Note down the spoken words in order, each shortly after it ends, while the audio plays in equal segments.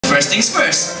First things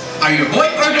first, are you a boy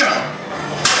or a girl?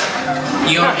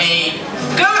 You're a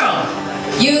girl!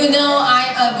 You know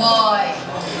I'm a boy.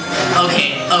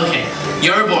 Okay,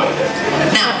 you're a boy.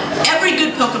 Now, every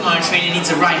good Pokemon trainer needs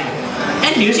a rival.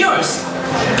 And here's yours.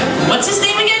 What's his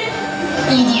name again?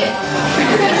 Idiot.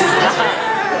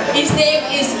 His name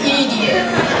is Idiot.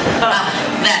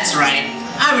 That's right.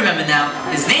 I remember now.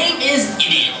 His name is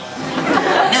Idiot.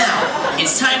 Now,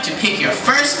 it's time to pick your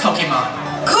first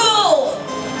Pokemon. Cool!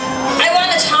 I want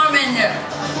a Charmander.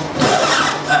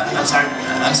 I'm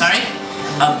sorry?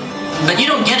 But you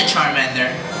don't get a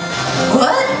Charmander.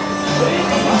 What?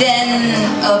 Then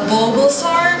a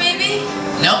Bulbasaur maybe?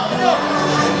 No.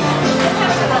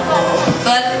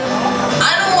 But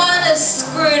I don't want a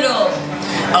Squirtle.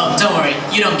 Oh, don't worry.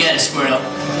 You don't get a Squirtle.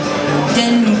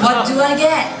 Then what do I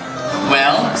get?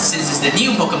 Well, since it's the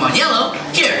new Pokemon Yellow,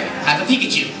 here, have a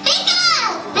Pikachu.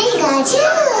 Pikachu!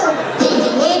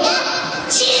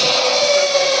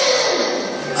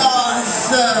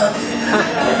 Awesome!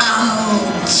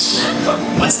 Ouch!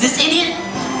 What's this, idiot?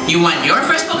 You want your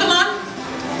first Pokemon?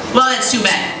 Well, that's too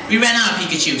bad. We ran out of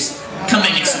Pikachus. Come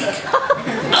back next week.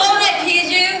 Alright,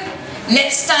 Pikachu!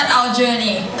 Let's start our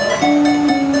journey.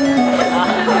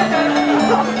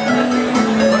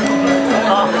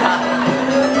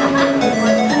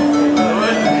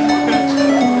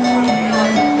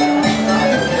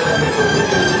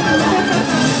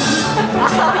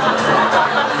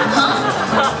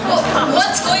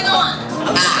 What's going on?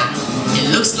 It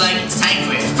looks like it's time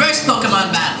for your first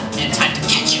Pokemon battle and time to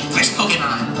catch your first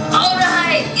Pokemon.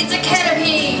 Alright, it's a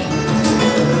Caterpie.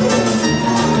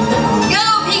 Go,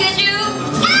 Pikachu!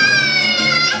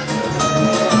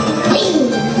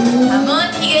 Come on,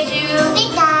 Pikachu.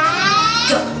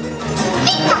 Go.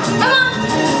 Come on.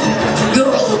 Go.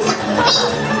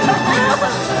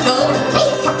 Go.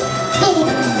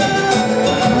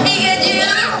 Pikachu.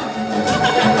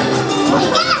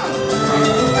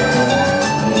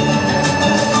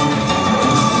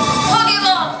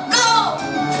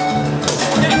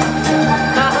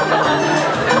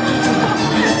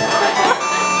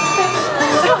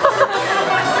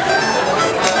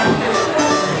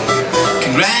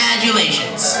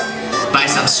 Congratulations! By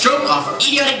some stroke of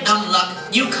idiotic dumb luck,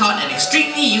 you caught an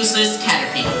extremely useless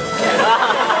Caterpie.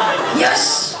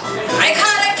 Yes! I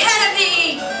caught a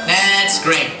Caterpie! That's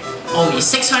great. Only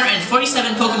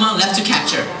 647 Pokemon left to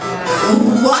capture.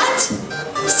 What?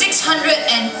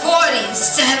 647?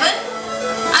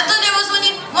 I thought there was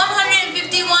only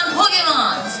 151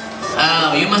 Pokemons.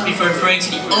 Oh, you must be referring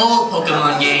to the old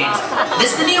Pokemon games.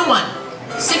 This is the new one.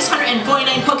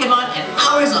 649 Pokemon and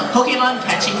hours of Pokemon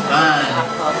catching fun.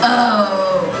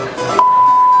 Oh.